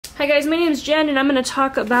Hi guys, my name is Jen and I'm going to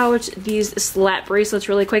talk about these slap bracelets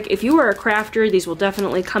really quick. If you are a crafter, these will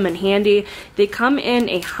definitely come in handy. They come in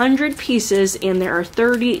 100 pieces and there are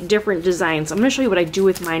 30 different designs. I'm going to show you what I do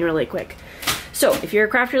with mine really quick. So if you're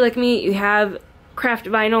a crafter like me, you have craft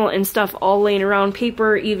vinyl and stuff all laying around,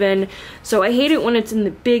 paper even. So I hate it when it's in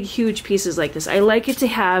the big huge pieces like this. I like it to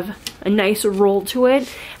have a nice roll to it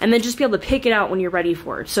and then just be able to pick it out when you're ready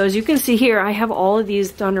for it. So as you can see here, I have all of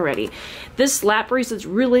these done already. This slap bracelets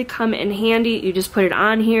really come in handy. You just put it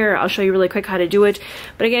on here. I'll show you really quick how to do it.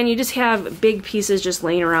 But again, you just have big pieces just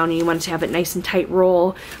laying around and you want it to have it nice and tight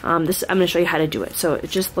roll. I'm going to show you how to do it. So it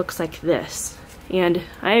just looks like this. And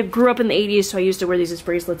I grew up in the 80s, so I used to wear these as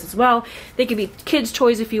bracelets as well. They could be kids'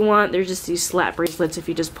 toys if you want. They're just these slap bracelets if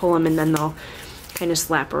you just pull them and then they'll kind of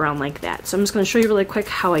slap around like that. So I'm just going to show you really quick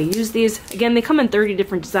how I use these. Again, they come in 30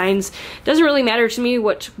 different designs. Doesn't really matter to me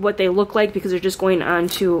what they look like because they're just going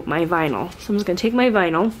onto my vinyl. So I'm just going to take my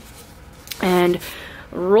vinyl and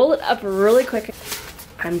roll it up really quick.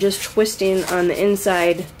 I'm just twisting on the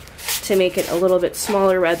inside to make it a little bit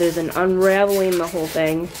smaller rather than unraveling the whole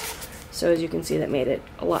thing. So as you can see, that made it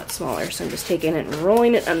a lot smaller. So I'm just taking it and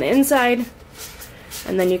rolling it on the inside.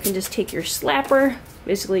 And then you can just take your slapper,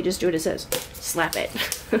 basically just do what it says, slap it.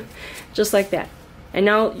 Just like that. And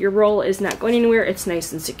now your roll is not going anywhere, it's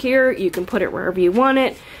nice and secure. You can put it wherever you want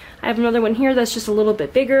it. I have another one here that's just a little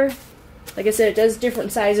bit bigger. Like I said, it does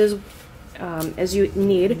different sizes as you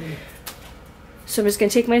need. So I'm just gonna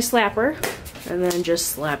take my slapper and then just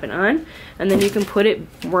slap it on, and then you can put it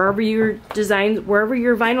wherever your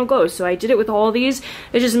vinyl goes. So I did it with all these.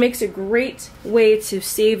 It just makes a great way to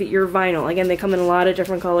save your vinyl. Again, they come in a lot of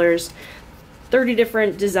different colors, 30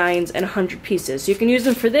 different designs, and 100 pieces. So you can use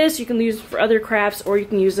them for this, you can use them for other crafts, or you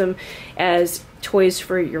can use them as toys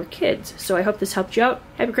for your kids. So I hope this helped you out.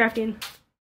 Happy crafting!